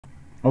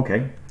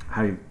Okay,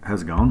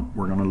 how's it going?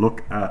 We're going to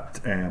look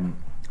at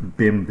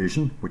BIM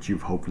Vision, which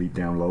you've hopefully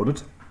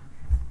downloaded.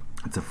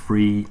 It's a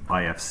free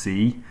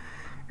IFC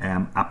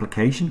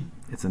application.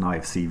 It's an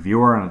IFC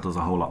viewer and it does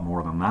a whole lot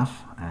more than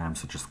that,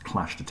 such as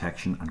clash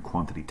detection and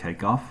quantity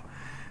takeoff.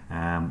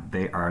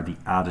 They are the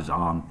added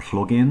on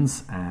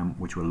plugins,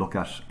 which we'll look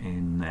at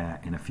in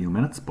a few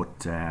minutes,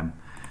 but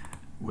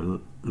we'll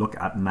look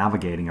at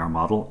navigating our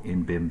model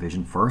in BIM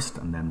Vision first,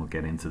 and then we'll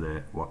get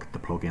into what the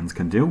plugins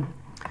can do.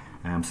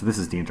 So this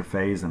is the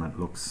interface, and it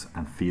looks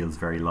and feels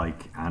very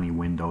like any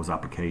Windows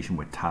application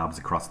with tabs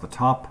across the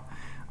top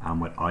and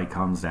with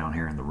icons down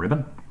here in the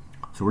ribbon.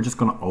 So we're just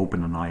going to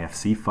open an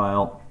IFC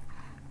file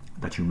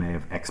that you may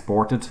have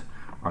exported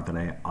or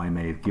that I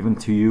may have given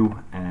to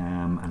you,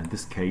 and in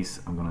this case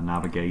I'm going to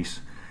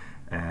navigate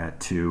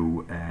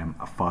to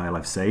a file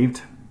I've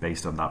saved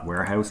based on that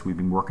warehouse we've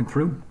been working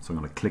through. So I'm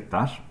going to click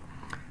that.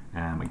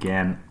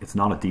 Again, it's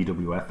not a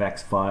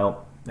DWFX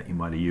file that you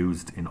might have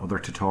used in other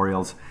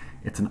tutorials.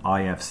 It's an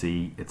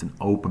IFC, it's an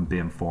open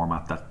BIM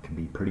format that can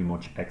be pretty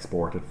much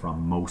exported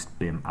from most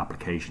BIM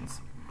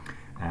applications.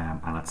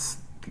 And it's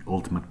the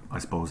ultimate, I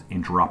suppose,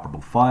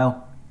 interoperable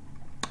file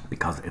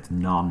because it's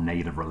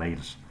non-native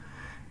related.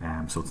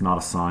 So it's not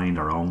assigned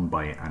or owned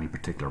by any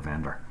particular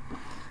vendor.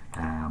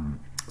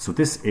 So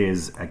this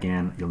is,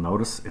 again, you'll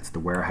notice it's the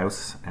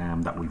warehouse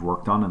that we've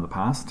worked on in the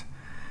past.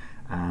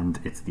 And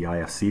it's the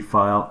IFC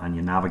file, and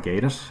you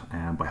navigate it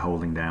by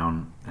holding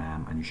down,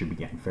 and you should be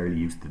getting fairly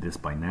used to this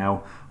by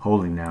now,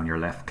 holding down your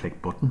left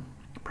click button,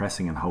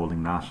 pressing and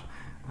holding that,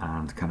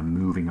 and kind of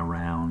moving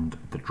around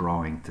the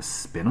drawing to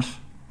spin it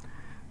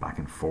back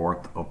and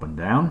forth, up and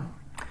down.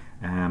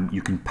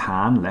 You can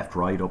pan left,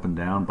 right, up and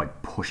down by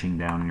pushing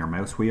down on your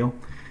mouse wheel.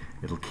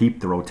 It'll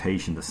keep the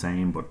rotation the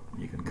same, but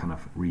you can kind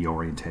of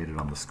reorientate it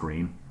on the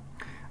screen.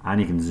 And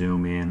you can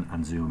zoom in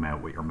and zoom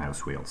out with your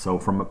mouse wheel. So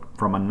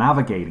from a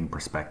navigating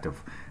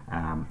perspective,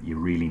 you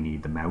really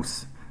need the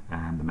mouse,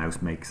 and the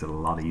mouse makes it a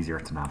lot easier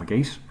to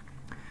navigate.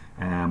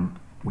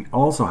 We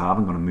also have,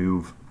 I'm going to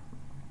move,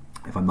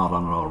 if I'm not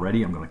on it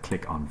already, I'm going to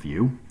click on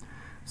view.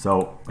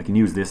 So I can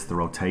use this to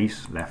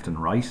rotate left and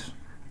right,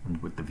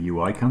 and with the view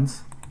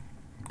icons.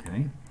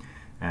 Okay.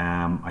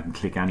 I can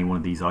click any one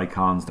of these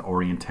icons to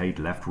orientate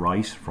left,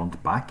 right,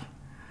 front, back.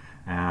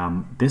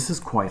 This is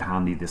quite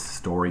handy, this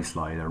story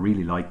slide. I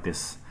really like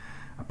this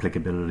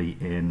applicability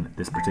in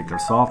this particular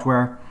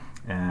software.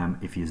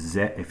 If you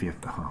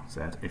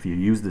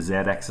use the Z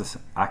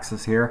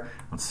axis here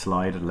and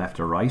slide it left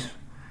or right,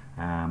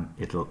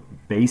 it'll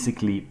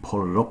basically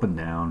pull it up and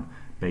down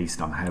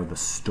based on how the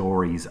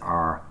stories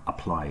are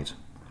applied.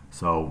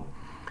 So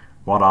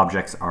what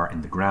objects are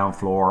in the ground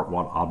floor,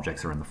 what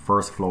objects are in the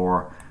first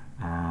floor,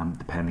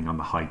 depending on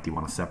the height you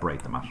want to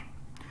separate them at.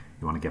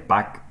 You want to get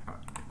back,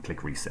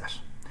 click reset.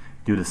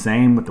 Do the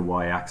same with the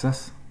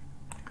y-axis.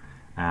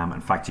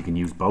 In fact, you can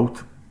use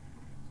both,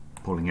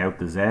 pulling out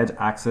the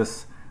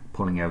z-axis,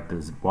 pulling out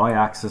the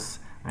y-axis,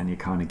 and you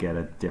kind of get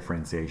a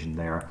differentiation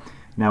there.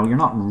 Now, you're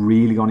not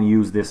really going to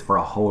use this for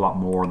a whole lot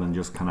more than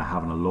just kind of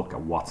having a look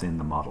at what's in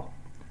the model.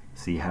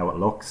 See how it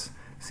looks,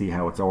 see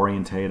how it's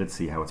orientated,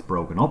 see how it's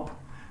broken up.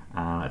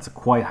 It's a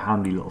quite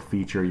handy little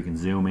feature. You can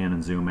zoom in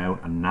and zoom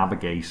out and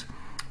navigate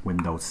when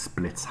those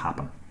splits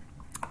happen.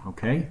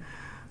 Okay.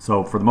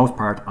 So for the most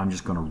part, I'm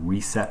just going to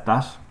reset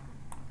that,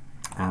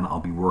 and I'll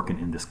be working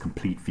in this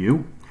complete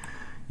view.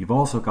 You've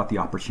also got the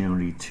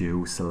opportunity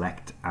to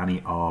select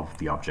any of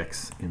the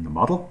objects in the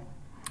model.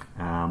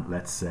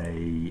 Let's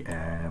say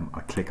I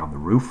click on the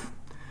roof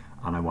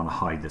and I want to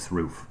hide this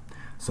roof.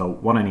 So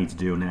what I need to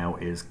do now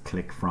is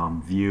click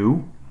from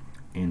view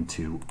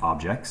into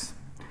objects,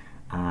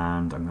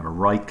 and I'm going to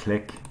right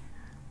click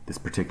this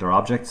particular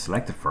object,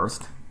 select it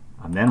first,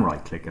 and then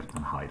right click it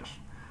and hide it.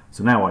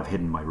 So now I've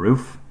hidden my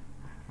roof.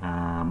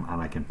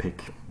 And I can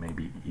pick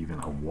maybe even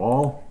a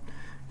wall,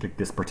 click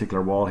this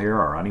particular wall here,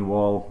 or any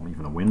wall,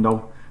 even a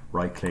window,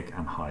 right click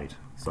and hide.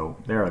 So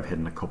there I've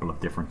hidden a couple of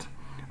different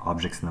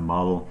objects in the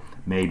model.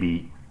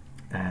 Maybe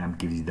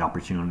gives you the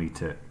opportunity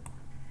to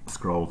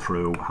scroll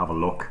through, have a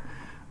look,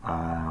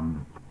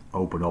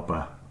 open up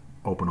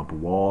a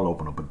wall,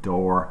 open up a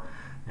door,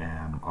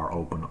 or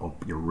open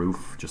up your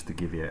roof just to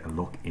give you a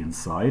look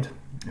inside.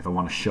 If I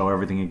want to show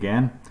everything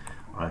again,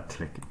 I'll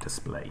click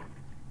display.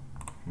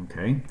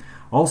 Okay.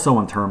 Also,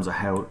 in terms of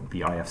how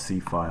the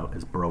IFC file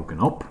is broken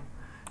up,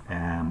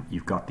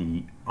 you've got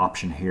the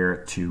option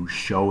here to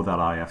show that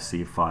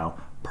IFC file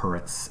per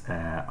its,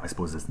 I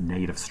suppose, its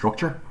native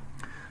structure.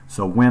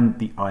 So when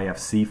the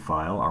IFC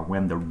file, or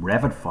when the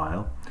Revit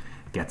file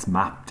gets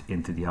mapped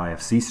into the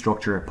IFC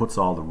structure, it puts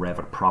all the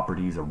Revit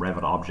properties or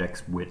Revit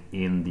objects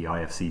within the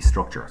IFC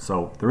structure.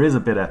 So there is a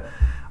bit of,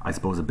 I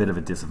suppose, a bit of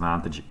a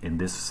disadvantage in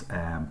this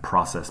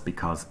process,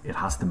 because it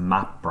has to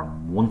map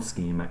from one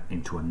schema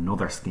into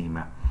another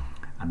schema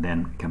and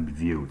then can be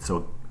viewed.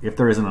 So if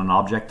there isn't an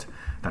object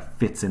that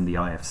fits in the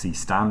IFC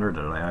standard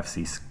or the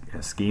IFC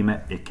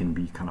schema, it can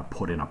be kind of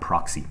put in a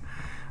proxy.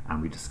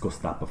 And we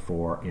discussed that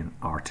before in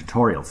our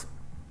tutorials,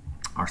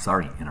 or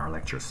sorry, in our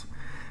lectures.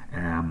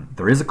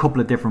 There is a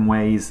couple of different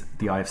ways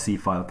the IFC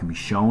file can be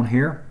shown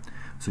here.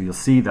 So you'll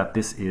see that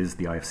this is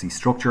the IFC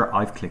structure.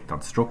 I've clicked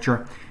on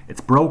structure.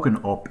 It's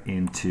broken up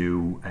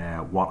into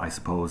what I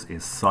suppose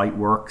is site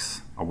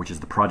works, or which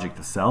is the project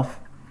itself.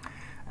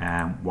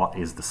 What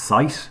is the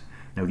site?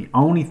 Now the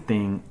only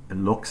thing it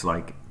looks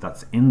like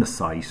that's in the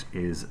site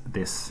is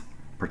this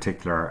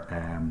particular,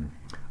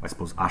 I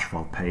suppose,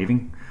 asphalt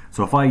paving.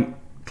 So if I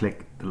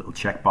click the little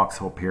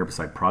checkbox up here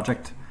beside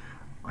project,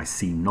 I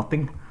see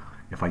nothing.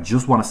 If I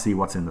just want to see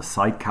what's in the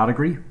site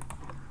category,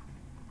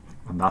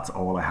 and that's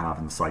all I have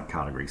in the site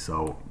category.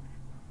 So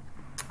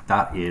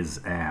that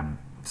is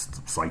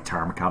site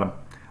tarmac macadam,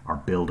 or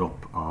build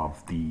up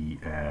of the,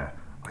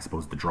 I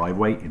suppose, the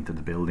driveway into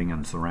the building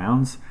and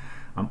surrounds.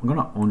 I'm going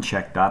to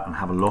uncheck that and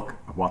have a look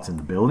at what's in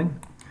the building.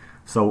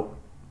 So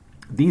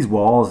these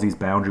walls, these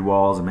boundary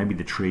walls, and maybe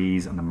the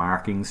trees and the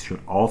markings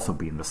should also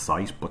be in the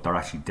site, but they're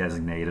actually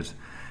designated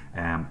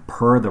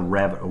per the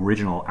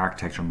original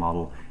architecture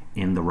model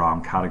in the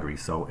wrong category.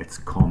 So it's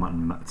come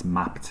and it's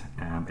mapped,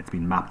 it's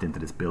been mapped into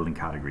this building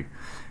category.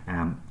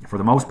 For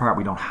the most part,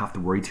 we don't have to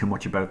worry too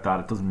much about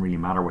that. It doesn't really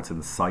matter what's in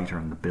the site or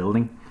in the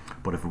building,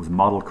 but if it was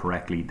modeled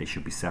correctly, they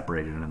should be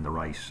separated in the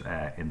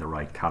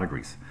right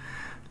categories.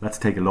 Let's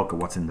take a look at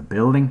what's in the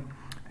building.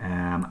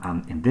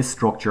 And in this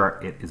structure,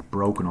 it is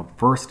broken up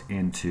first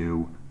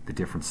into the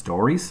different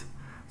stories.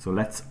 So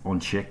let's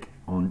uncheck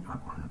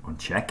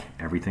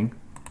everything.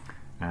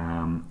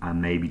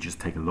 And maybe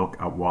just take a look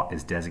at what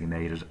is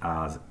designated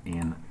as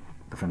in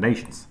the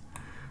foundations.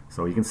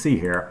 So you can see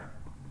here,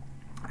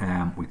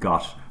 we've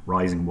got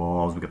rising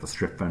walls, we've got the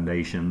strip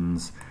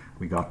foundations,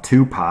 we got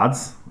 2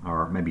 pads,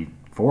 or maybe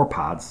 4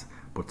 pads,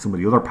 but some of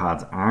the other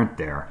pads aren't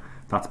there.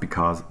 That's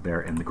because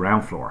they're in the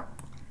ground floor,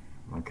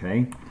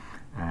 okay?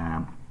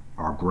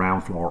 Or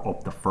ground floor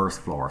up the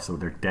first floor, so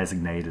they're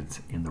designated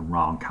in the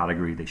wrong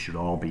category. They should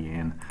all be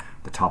in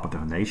the top of the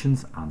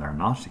foundations, and they're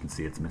not. You can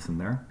see it's missing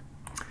there.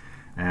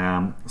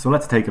 So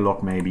let's take a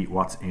look maybe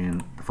what's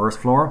in the first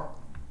floor,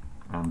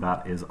 and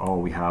that is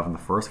all we have in the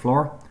first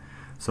floor.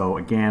 So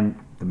again,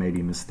 there may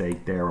be a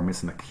mistake there. We're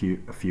missing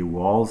a few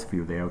walls, a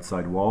few of the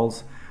outside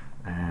walls,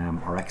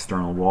 or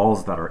external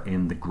walls that are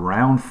in the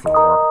ground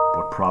floor,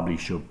 but probably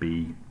should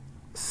be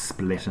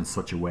split in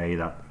such a way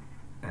that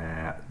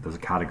there's a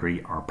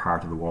category or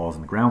part of the walls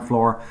in the ground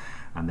floor,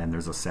 and then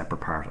there's a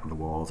separate part of the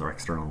walls or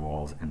external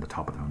walls in the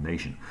top of the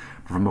foundation.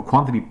 From a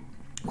quantity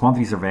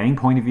surveying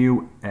point of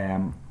view,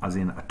 as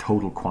in a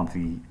total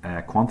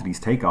quantities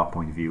takeoff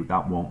point of view,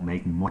 that won't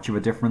make much of a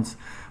difference.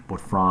 But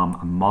from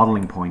a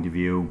modeling point of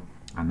view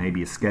and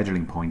maybe a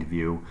scheduling point of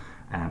view,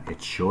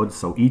 it should.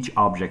 So each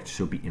object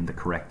should be in the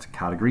correct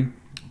category.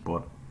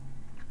 But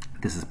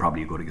this is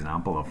probably a good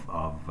example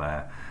of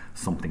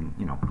something,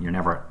 you know,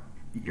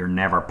 you're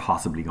never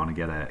possibly going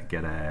to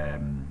get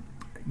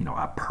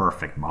a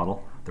perfect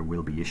model. There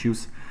will be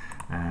issues,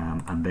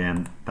 and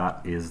then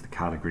that is the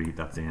category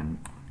that's in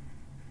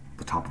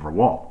the top of our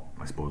wall,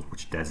 I suppose,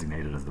 which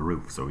designated as the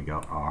roof. So we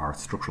got our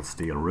structural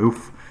steel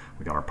roof,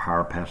 we got our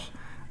parapet,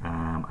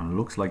 and it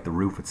looks like the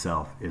roof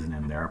itself isn't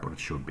in there, but it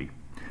should be.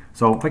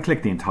 So if I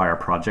click the entire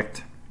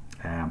project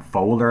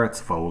folder, it's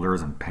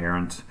folders and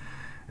parent,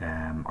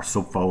 or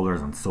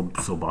subfolders and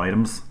sub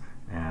items,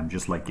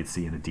 just like you'd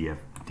see in a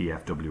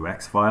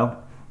DFWX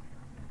file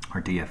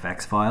or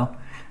DFX file.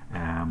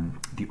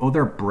 The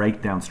other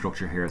breakdown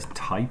structure here is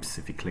types.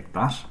 If you click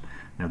that,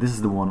 now this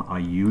is the one I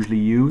usually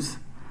use.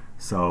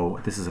 So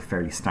this is a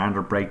fairly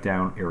standard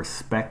breakdown,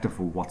 irrespective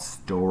of what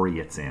story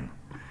it's in.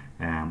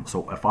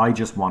 So if I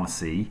just want to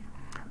see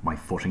my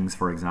footings,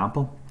 for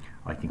example,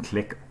 I can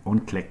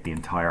unclick the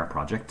entire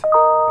project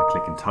by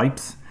clicking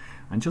types,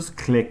 and just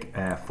click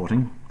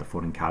footing, the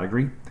footing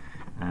category.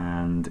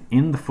 And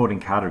in the footing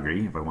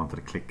category, if I wanted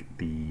to click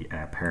the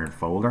parent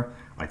folder,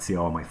 I'd see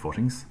all my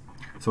footings.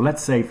 So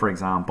let's say, for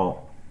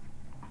example,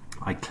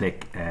 I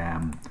click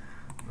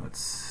let's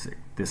see,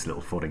 this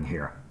little footing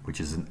here, which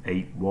is an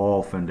 8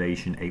 wall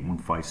foundation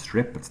 815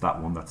 strip. It's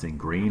that one that's in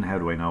green. How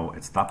do I know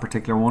it's that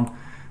particular one?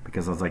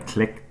 Because as I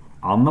click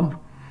on them,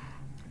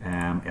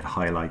 it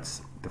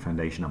highlights the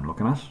foundation I'm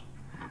looking at.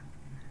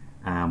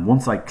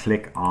 Once I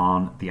click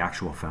on the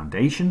actual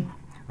foundation,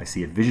 I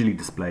see it visually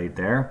displayed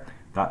there.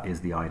 That is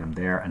the item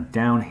there, and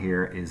down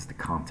here is the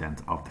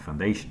content of the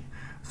foundation.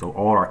 So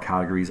all our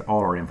categories,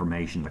 all our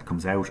information that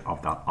comes out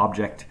of that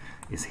object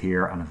is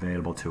here and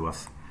available to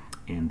us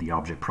in the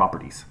object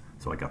properties.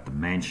 So I got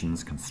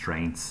dimensions,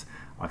 constraints,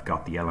 I've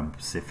got the element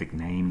specific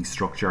naming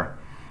structure.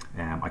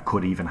 I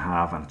could even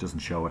have, and it doesn't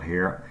show it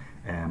here,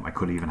 I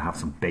could even have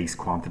some base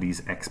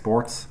quantities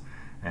exports,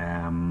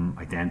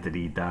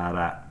 identity,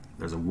 data.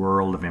 There's a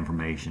world of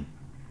information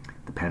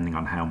depending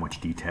on how much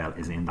detail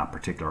is in that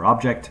particular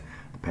object,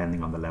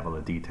 depending on the level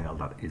of detail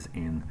that is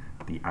in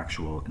the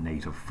actual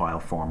native file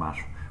format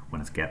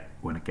when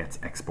it gets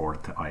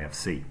exported to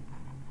IFC.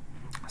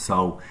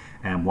 So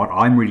what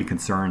I'm really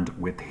concerned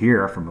with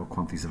here from a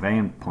quantity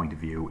surveying point of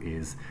view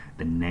is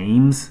the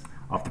names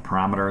of the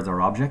parameters or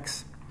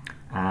objects,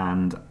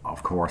 and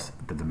of course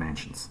the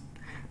dimensions.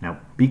 Now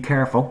be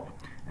careful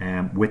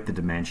with the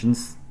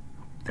dimensions.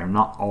 they're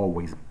not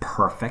always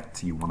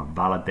perfect. You want to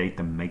validate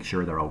them, make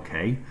sure they're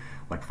okay.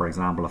 Like for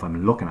example, if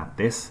I'm looking at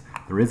this,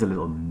 there is a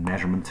little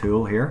measurement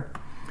tool here.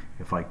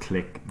 If I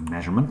click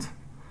measurement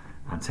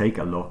and take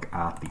a look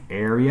at the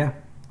area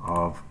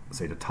of,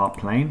 say, the top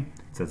plane,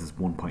 it says it's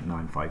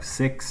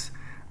 1.956,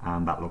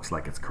 and that looks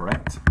like it's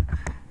correct.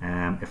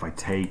 If I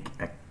take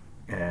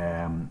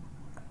a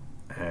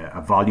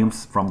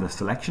volumes from the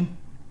selection,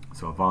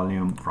 so a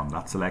volume from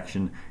that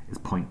selection is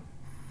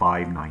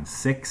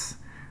 0.596,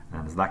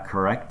 and is that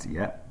correct?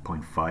 Yeah,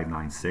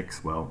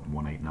 0.596, well,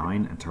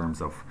 189 in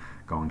terms of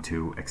going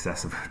to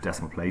excessive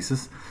decimal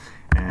places.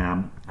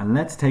 And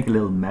let's take a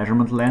little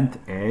measurement length,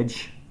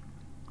 edge,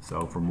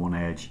 so from one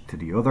edge to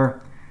the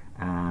other,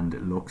 and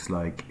it looks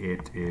like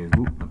it is,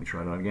 let me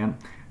try that again,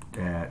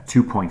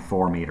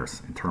 2.4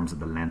 meters in terms of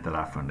the length of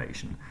that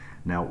foundation.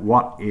 Now,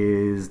 what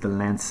is the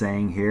length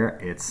saying here?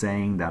 It's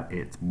saying that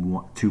it's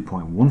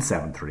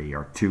 2.173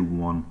 or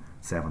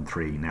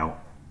 2173. Now,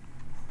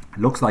 it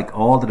looks like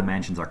all the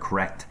dimensions are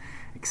correct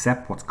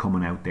except what's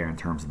coming out there in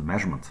terms of the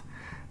measurement.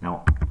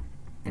 Now,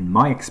 in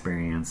my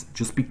experience,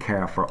 just be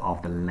careful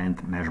of the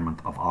length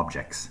measurement of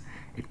objects.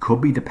 It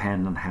could be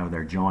dependent on how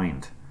they're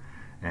joined.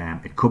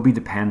 It could be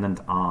dependent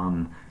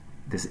on,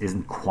 this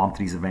isn't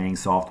quantity surveying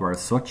software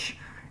as such,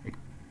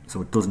 so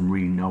it doesn't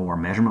really know our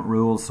measurement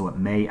rules, so it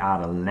may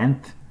add a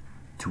length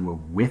to a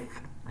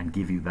width and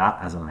give you that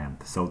as a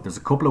length. So there's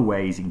a couple of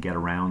ways you can get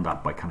around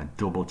that by kind of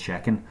double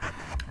checking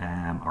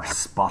or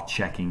spot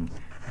checking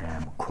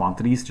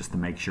quantities just to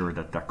make sure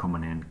that they're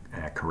coming in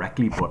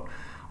correctly. But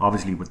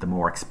obviously with the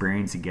more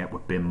experience you get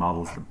with BIM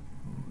models,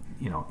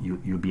 you know,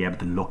 you'll be able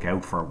to look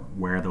out for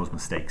where those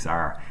mistakes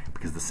are,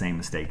 because the same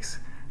mistakes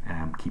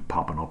keep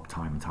popping up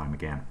time and time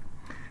again.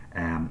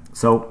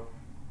 So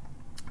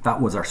that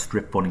was our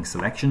strip footing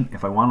selection.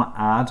 If I want to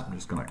add, I'm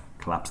just going to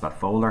collapse that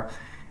folder.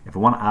 If I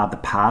want to add the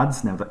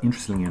pads, now that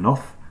interestingly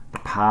enough, the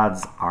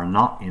pads are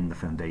not in the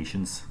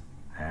foundations,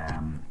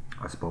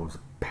 I suppose,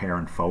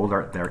 parent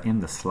folder. They're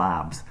in the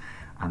slabs,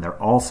 and they're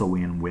also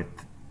in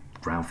with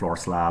ground floor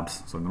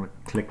slabs. So I'm going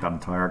to click that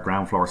entire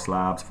ground floor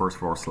slabs, first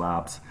floor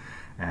slabs.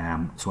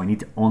 So I need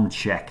to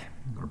uncheck.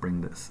 I'm going to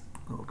bring this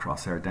little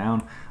crosshair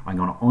down. I'm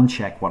going to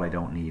uncheck what I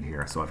don't need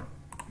here. So I've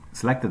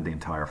selected the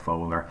entire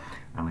folder,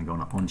 and I'm going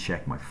to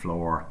uncheck my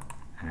floor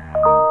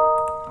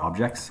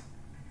objects.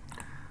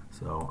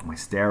 So my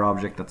stair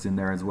object that's in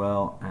there as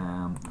well,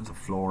 there's a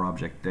floor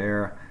object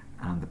there,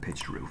 and the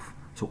pitched roof.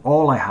 So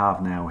all I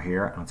have now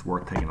here, and it's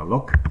worth taking a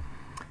look,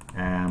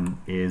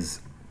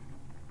 is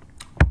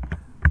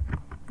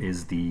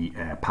the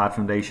pad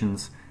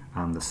foundations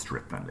and the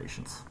strip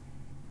foundations.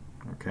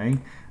 Okay,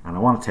 and I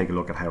want to take a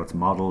look at how it's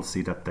modeled,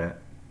 see that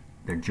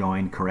they're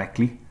joined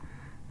correctly.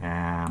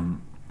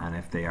 And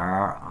if they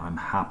are, I'm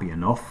happy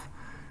enough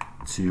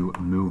to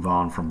move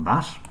on from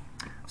that.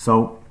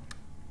 So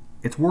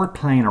it's worth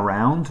playing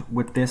around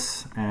with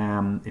this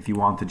if you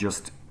want to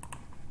just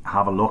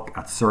have a look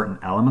at certain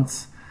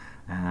elements,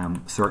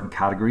 certain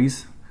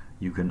categories.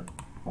 You can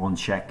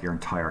uncheck your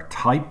entire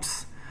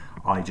types.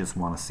 I just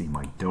want to see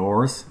my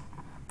doors.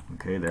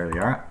 Okay, there they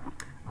are.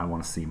 I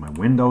want to see my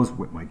windows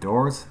with my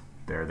doors.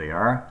 There they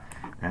are.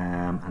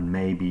 And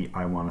maybe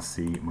I want to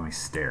see my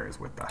stairs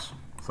with that.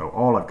 So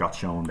all I've got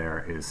shown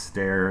there is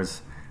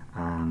stairs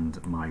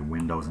and my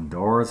windows and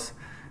doors.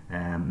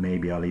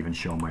 Maybe I'll even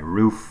show my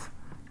roof.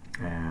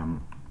 For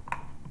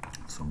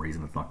some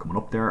reason it's not coming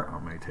up there, or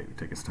may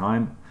take its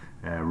time.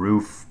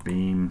 Roof,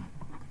 beam,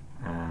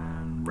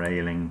 and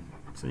railing.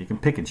 So you can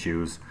pick and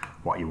choose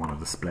what you want to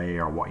display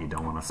or what you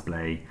don't want to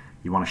display.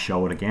 You want to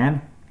show it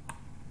again,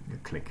 you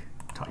click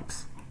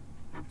types.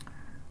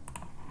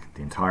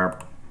 The entire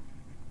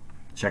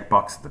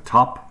checkbox at the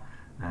top.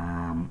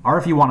 Or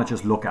if you want to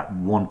just look at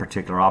one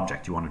particular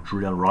object, you want to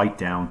drill right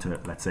down to,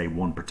 let's say,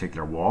 one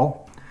particular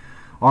wall.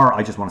 Or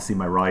I just want to see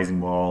my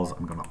rising walls.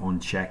 I'm going to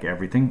uncheck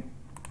everything.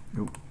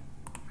 Ooh,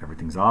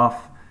 everything's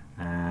off.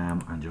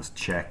 And just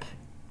check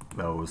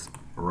those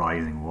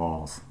rising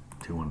walls.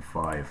 2 and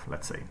 5,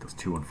 let's say, those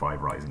 2 and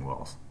 5 rising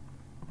walls.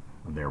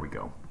 And there we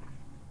go.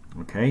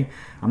 Okay,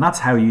 and that's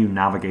how you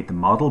navigate the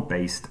model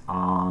based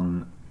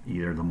on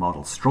either the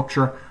model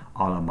structure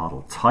or the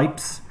model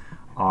types,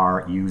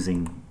 or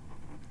using,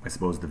 I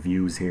suppose, the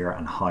views here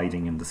and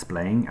hiding and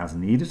displaying as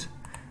needed.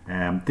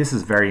 This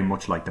is very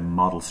much like the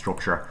model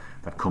structure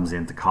that comes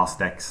into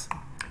Costex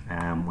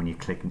when you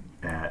click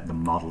the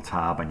model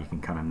tab, and you can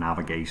kind of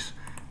navigate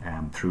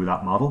through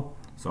that model.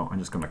 So I'm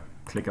just going to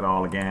click it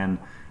all again,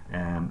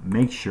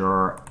 make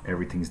sure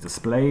everything's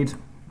displayed.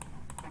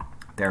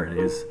 There it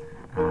is,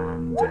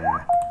 and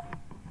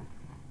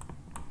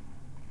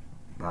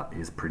that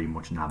is pretty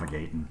much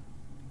navigating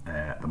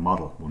the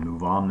model. We'll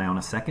move on now in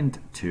a second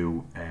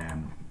to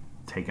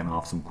taking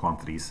off some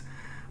quantities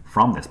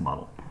from this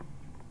model.